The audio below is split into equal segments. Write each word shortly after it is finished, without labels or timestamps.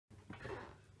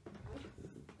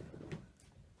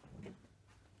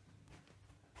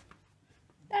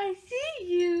I see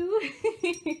you.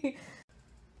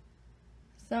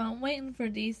 So I'm waiting for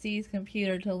DC's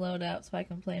computer to load up so I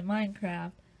can play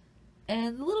Minecraft.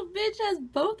 And the little bitch has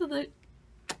both of the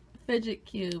fidget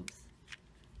cubes.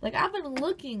 Like, I've been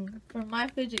looking for my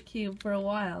fidget cube for a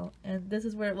while, and this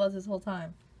is where it was this whole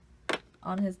time.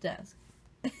 On his desk.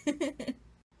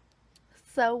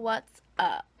 So what's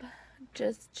up?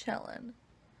 Just chilling.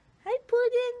 Hi,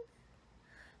 Puddin'.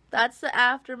 That's the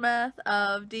aftermath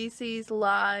of DC's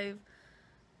live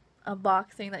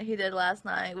unboxing that he did last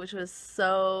night, which was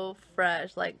so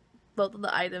fresh. Like, both of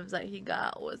the items that he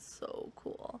got was so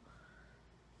cool.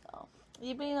 So,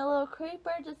 you being a little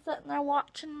creeper, just sitting there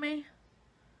watching me,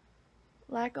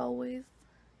 like always.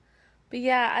 But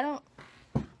yeah, I don't.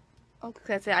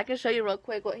 Okay, so I can show you real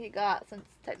quick what he got, since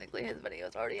technically his video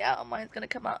is already out and mine's gonna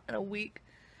come out in a week.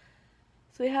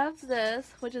 So he has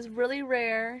this, which is really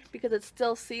rare because it's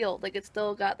still sealed, like it's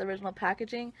still got the original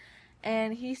packaging.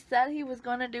 And he said he was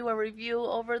gonna do a review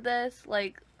over this,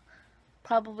 like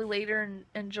probably later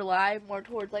in July, more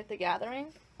towards like the gathering.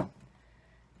 And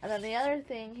then the other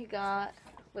thing he got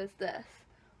was this,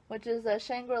 which is a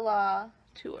Shangri-La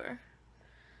tour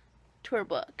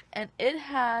book, and it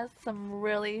has some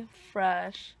really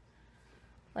fresh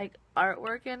like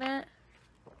artwork in it.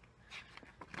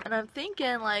 And I'm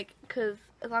thinking, like, cause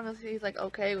as long as he's like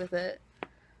okay with it,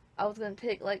 I was gonna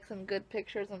take like some good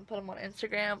pictures and put them on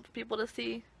Instagram for people to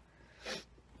see,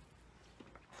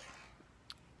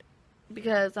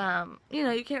 because you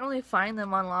know, you can't really find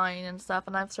them online and stuff,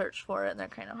 and I've searched for it and they're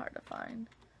kind of hard to find.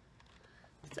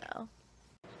 So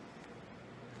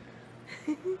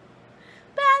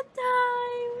bath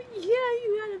time! Yeah,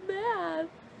 you had a bath.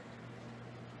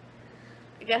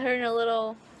 I got her in a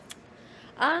little,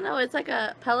 I don't know, it's like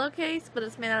a pillowcase, but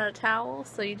it's made out of towels,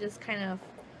 so you just kind of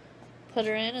put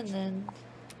her in and then,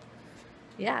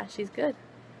 yeah, she's good.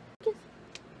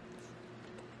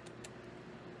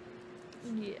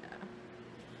 Yeah,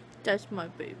 that's my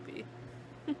baby.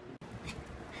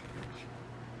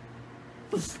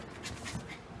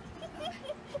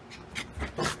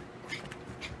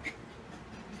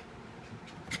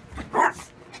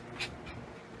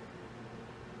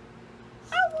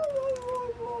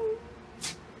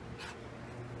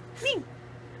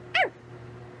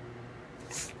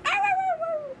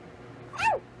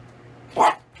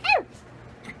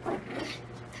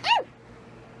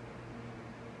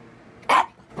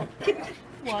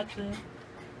 Watch it.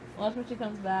 Watch when she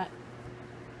comes back.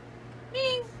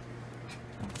 Me.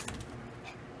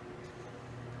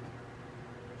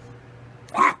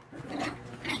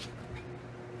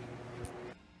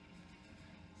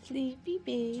 Sleepy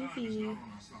baby.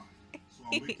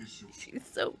 She's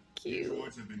so cute.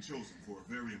 Have been chosen for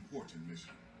a very important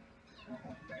mission.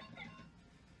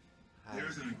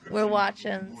 We're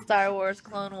watching Star Wars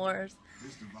Clone Wars,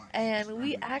 and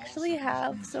we actually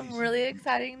have some really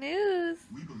exciting news.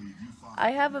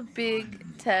 I have a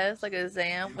big test, like an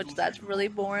exam, which that's really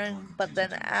boring, but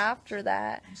then after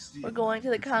that, we're going to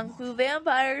the Kung Fu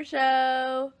Vampire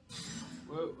show.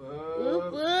 Whoop, whoop.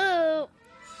 Whoop, whoop.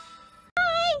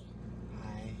 Hi!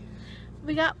 Hi.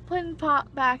 We got Puddin'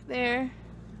 Pop back there.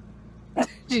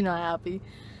 She's not happy.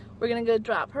 We're gonna go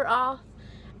drop her off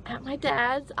at my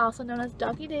dad's, also known as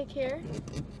Doggy Daycare.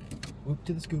 Whoop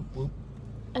to the scoop, whoop.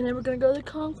 And then we're gonna go to the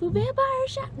Kung Fu Vampire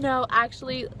shop. No,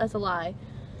 actually, that's a lie.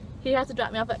 He has to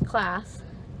drop me off at class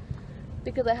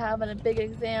because I have a big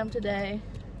exam today.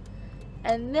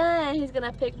 And then he's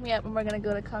gonna pick me up and we're gonna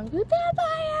go to Kung Fu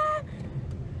Vampire.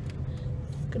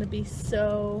 It's gonna be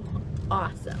so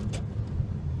awesome.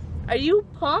 Are you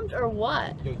pumped or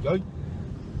what? Yo.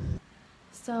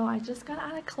 So I just got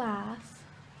out of class.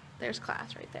 There's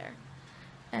class right there.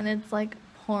 And it's like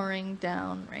pouring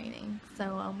down raining.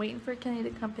 So I'm waiting for Kenny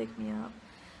to come pick me up.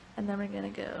 And then we're gonna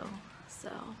go. So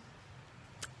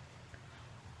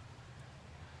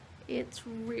it's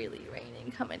really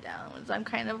raining coming down. So I'm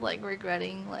kind of like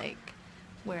regretting like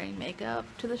wearing makeup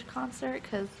to this concert,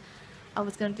 because I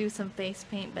was gonna do some face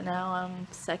paint, but now I'm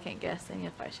second guessing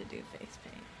if I should do face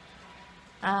paint.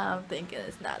 I'm thinking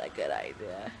it's not a good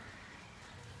idea.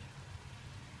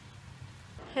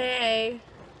 Hey.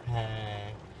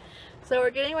 Hey. So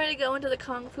we're getting ready to go into the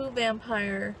Kung Fu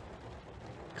Vampire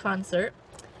concert.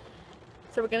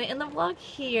 So we're going to end the vlog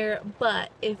here, but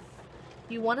if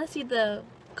you want to see the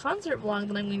concert vlog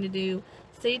that I'm going to do,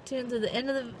 stay tuned to the end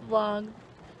of the vlog,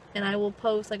 and I will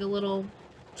post like a little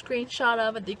screenshot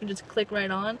of it that you can just click right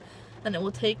on, and it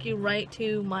will take you right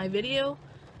to my video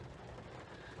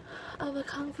of a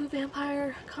Kung Fu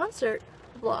Vampire concert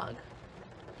vlog.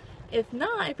 If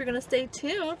not, if you're going to stay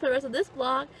tuned for the rest of this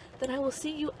vlog, then I will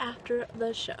see you after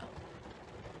the show.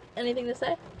 Anything to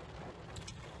say?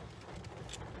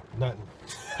 Nothing.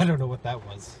 I don't know what that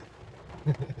was.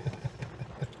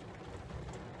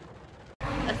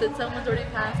 I said someone's already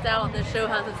passed out and the show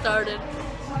hasn't started.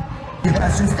 You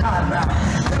guys just time now. A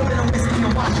little bit of whiskey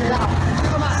and watch it out.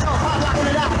 Feel myself, I'm locking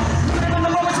it out. You live in the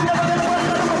moment, you never live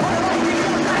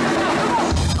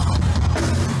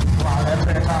while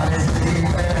everybody's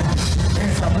sleeping,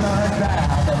 it's a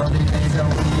bloodbath of only days a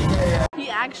week. He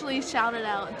actually shouted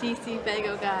out DC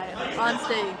Faygo guy on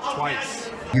stage. Twice.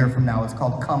 A year from now, it's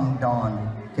called Come Dawn,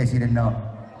 in case you didn't know.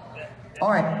 All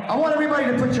right, I want everybody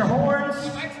to put your horns,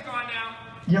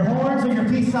 your horns or your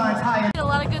peace signs high. A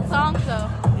lot of good songs though.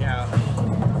 Yeah.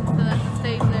 So that's the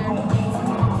stage there.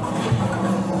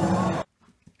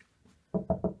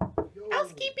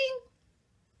 Housekeeping.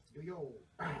 Yo.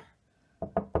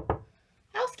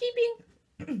 Housekeeping.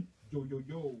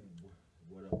 Yo.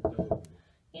 What up, though?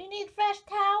 You need fresh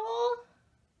towel?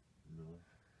 No.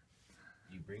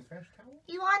 You bring fresh towel?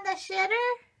 You want the shitter?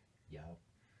 Yeah.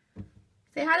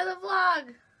 Say hi to the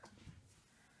vlog.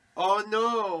 Oh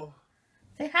no.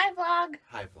 Say hi vlog.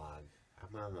 Hi vlog.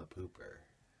 I'm a pooper.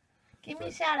 Give me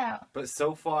a shout out. But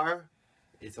so far,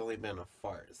 it's only been a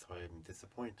fart, so I'm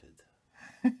disappointed.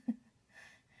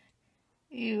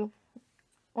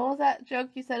 What was that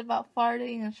joke you said about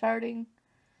farting and sharting?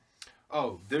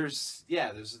 Oh, there's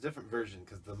a different version,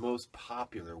 because the most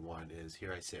popular one is,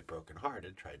 here I sit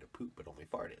broken-hearted, tried to poop but only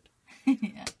farted.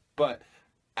 Yeah. But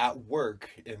at work,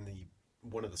 in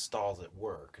one of the stalls at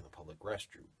work, in the public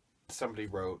restroom, somebody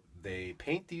wrote, they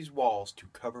paint these walls to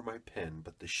cover my pen,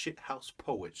 but the shithouse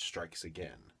poet strikes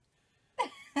again.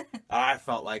 I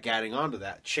felt like adding on to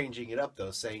that, changing it up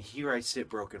though, saying, here I sit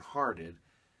broken-hearted,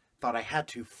 thought I had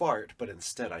to fart, but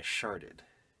instead I sharted.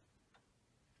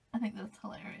 I think that's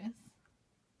hilarious.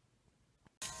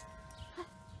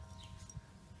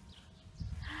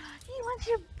 You want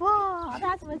your ball.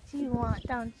 That's what you want,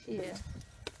 don't you?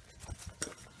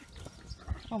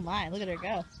 Oh my, look at her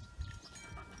go.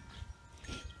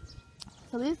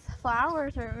 So these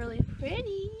flowers are really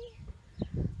pretty.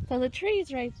 So the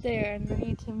tree's right there and we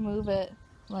need to move it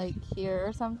like here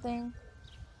or something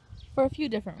for a few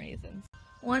different reasons.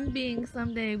 One being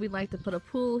someday we'd like to put a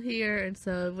pool here, and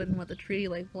so we wouldn't want the tree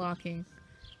like blocking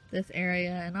this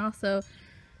area, and also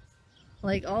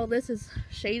like all this is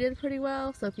shaded pretty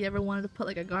well, so if you ever wanted to put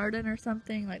like a garden or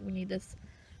something, like we need this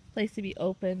place to be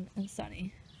open and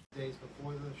sunny. Days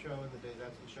before the show and the days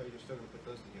after the show, you're still going to put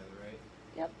those together, right?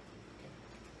 Yep.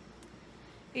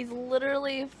 He's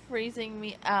literally freezing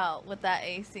me out with that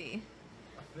AC.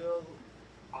 I feel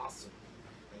awesome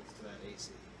thanks to that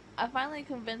AC. I finally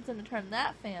convinced him to turn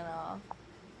that fan off.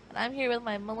 And I'm here with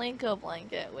my Malenko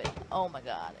blanket, which, oh my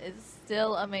god, is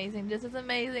still amazing. Just as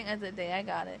amazing as the day I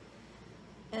got it.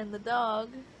 And the dog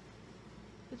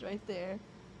is right there,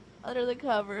 under the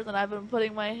covers, and I've been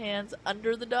putting my hands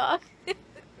under the dog.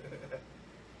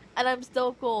 And I'm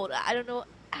still cold. I don't know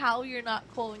how you're not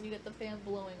cold when you get the fan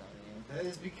blowing on you. That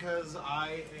is because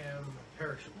I am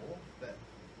perishable that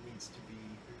needs to be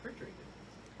refrigerated.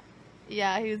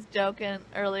 Yeah, he was joking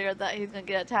earlier that he's gonna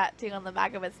get a tattoo on the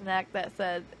back of his neck that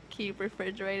said, keep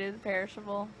refrigerated,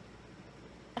 perishable.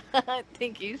 I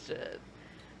think you should.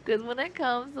 Because when it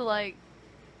comes to like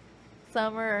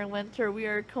summer and winter, we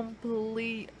are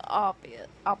complete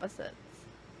opposites.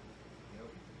 Yep.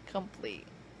 Complete.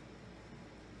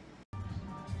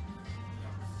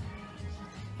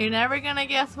 You're never gonna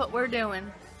guess what we're doing.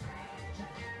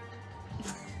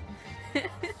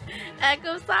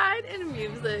 Echoside and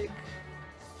music.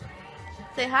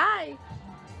 Say hi.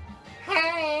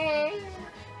 Hey.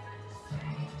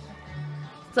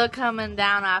 Still coming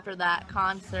down after that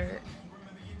concert.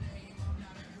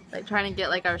 Like trying to get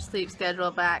like our sleep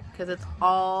schedule back because it's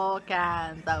all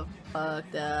kinds of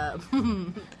fucked up.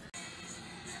 Well,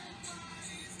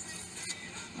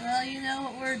 you know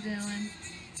what we're doing.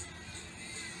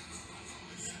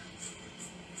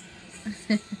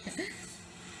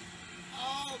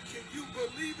 Oh, can you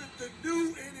believe it? The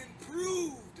new and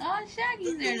improved. Oh,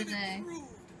 Shaggy's there today.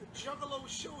 Improved. The Juggalo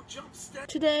show jump step.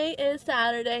 Today is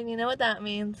Saturday, and you know what that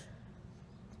means.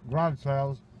 Garage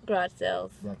sales. Garage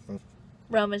sales, Breakfast.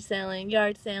 rummage selling,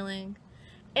 yard selling.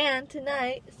 And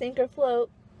tonight, Sink or Float,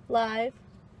 live.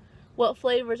 What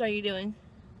flavors are you doing?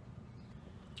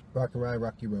 Rock and Ride,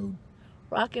 Rocky Road.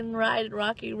 Rock and Ride,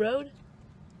 Rocky Road?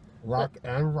 Rock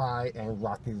and Ride and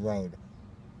Rocky Road.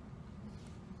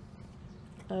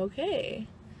 Okay.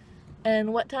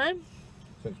 And what time?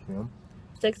 6 p.m.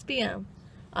 6 p.m.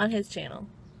 on his channel.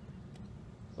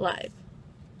 Live.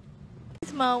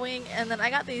 He's mowing, and then I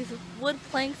got these wood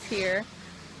planks here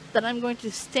that I'm going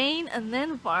to stain and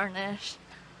then varnish.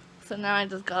 So now I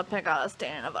just gotta pick out a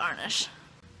stain and a varnish.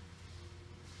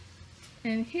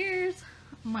 And here's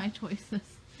my choices.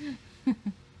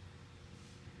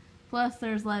 Plus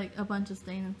there's like a bunch of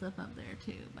stain and stuff up there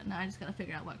too, but now I just gotta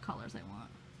figure out what colors I want.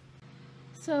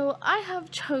 So I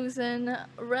have chosen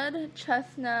red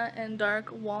chestnut and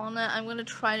dark walnut. I'm gonna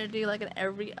try to do like an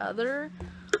every other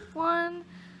one.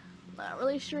 Not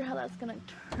really sure how that's gonna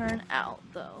turn out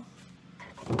though.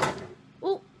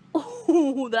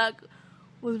 Oh, that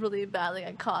was really bad. Like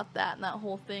I caught that and that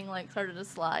whole thing like started to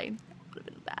slide. Would have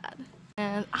been bad.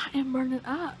 And I am burning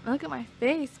up. Look at my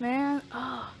face, man.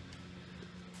 Oh,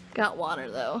 got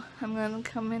water though. I'm gonna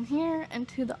come in here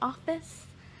into the office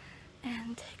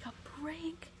and take a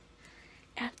break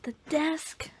at the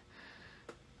desk.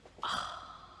 Oh.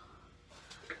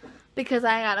 Because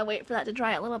I gotta wait for that to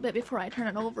dry a little bit before I turn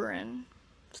it over and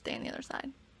stay on the other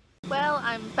side. Well,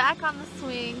 I'm back on the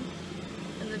swing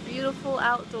in the beautiful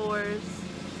outdoors.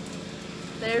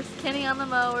 There's Kenny on the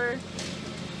mower.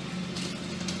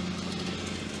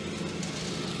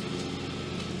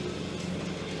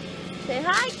 Say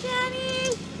hi,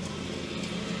 Kenny!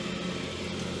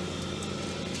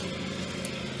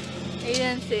 He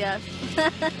didn't see us.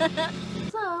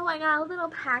 So, I got a little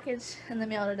package in the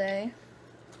mail today.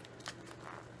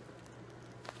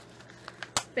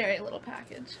 Very little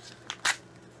package.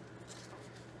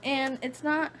 And it's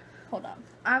not, hold on,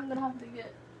 I'm gonna have to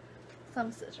get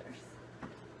some scissors.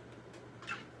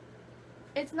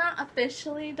 It's not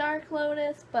officially Dark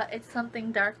Lotus, but it's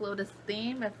something Dark Lotus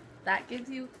theme, if that gives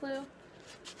you a clue.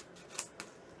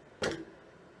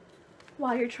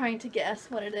 While you're trying to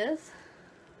guess what it is.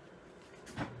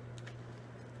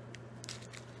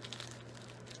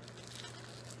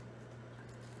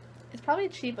 It's probably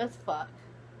cheap as fuck.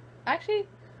 Actually,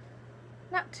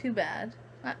 not too bad.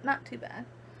 Not too bad.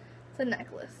 It's a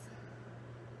necklace.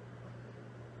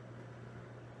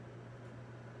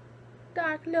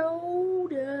 Dark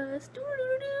Lotus.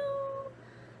 Doo-doo-doo.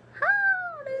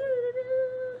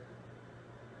 Ha-doo-doo-doo.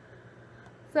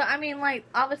 So, I mean, like,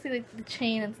 obviously the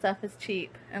chain and stuff is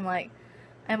cheap. And, like,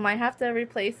 I might have to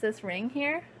replace this ring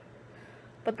here.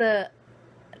 But the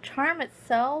charm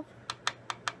itself,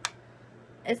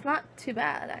 it's not too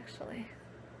bad, actually.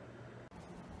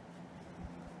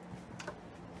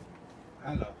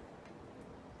 Hello.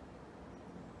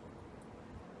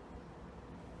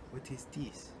 What is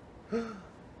this?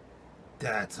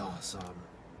 That's awesome.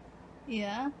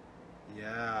 Yeah?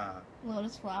 Yeah.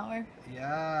 Lotus flower.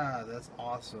 Yeah, that's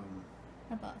awesome.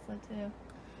 I thought so too.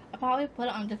 I probably put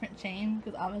it on a different chain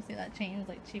because obviously that chain is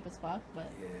like cheap as fuck, but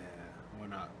Yeah. Why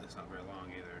not? It's not very long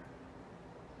either.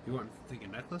 You want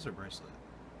thinking necklace or bracelet?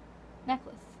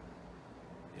 necklace.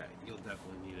 Yeah, you'll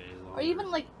definitely need a longer. Or even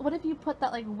like, what if you put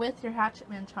that like with your Hatchet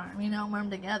Man charm, you know, wear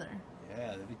them together? Yeah,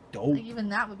 that'd be dope. Like even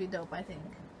that would be dope, I think.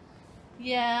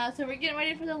 Yeah, so we're getting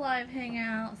ready for the live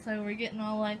hangout. So we're getting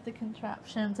all like the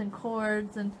contraptions and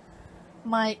cords and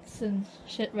mics and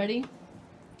shit ready.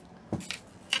 What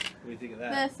do you think of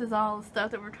that? This is all the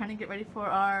stuff that we're trying to get ready for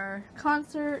our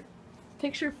concert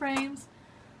picture frames.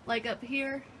 Like up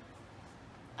here,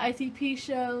 ICP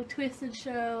show, Twisted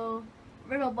show,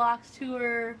 Riddle Box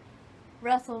tour,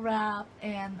 Wrestle Rap,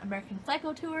 and American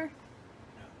Psycho tour.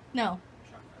 No,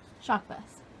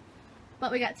 Shockfest.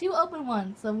 But we got two open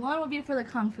ones. So one will be for the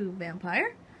Kung Fu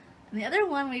Vampire, and the other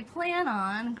one we plan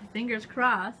on, fingers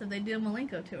crossed, if they do a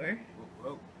Malenko tour.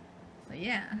 Whoa. So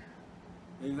yeah.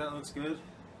 Think that looks good?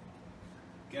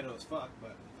 Ghetto as fuck,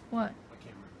 but What? my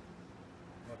camera.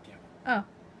 What camera? Oh.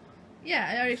 Yeah,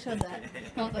 I already showed that.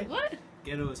 I was like, what?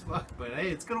 Ghetto as fuck, but hey,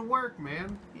 it's gonna work,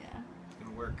 man. Yeah. It's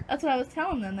gonna work. That's what I was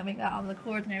telling them, that we got all the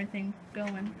cords and everything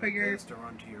going for your This to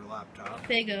run to your laptop.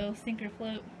 Faygo sinker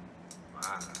float.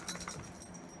 Ah.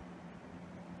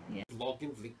 Yeah.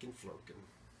 Vloggen, vlinken, floken.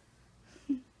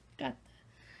 Got that.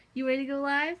 You ready to go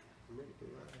live? I'm ready to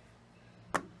go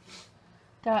live.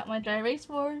 Got my dry erase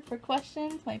board for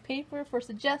questions, my paper for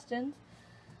suggestions.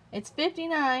 It's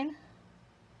 59.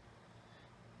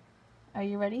 Are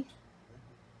you ready?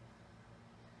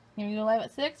 Can we go live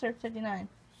at 6 or 59?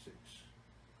 6.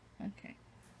 Okay.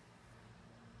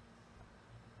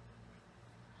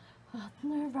 Oh, it's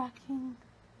nerve-wracking.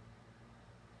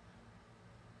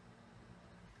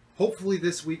 Hopefully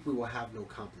this week we will have no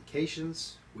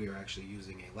complications. We are actually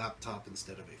using a laptop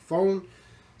instead of a phone.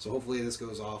 So hopefully this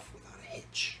goes off without a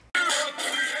hitch.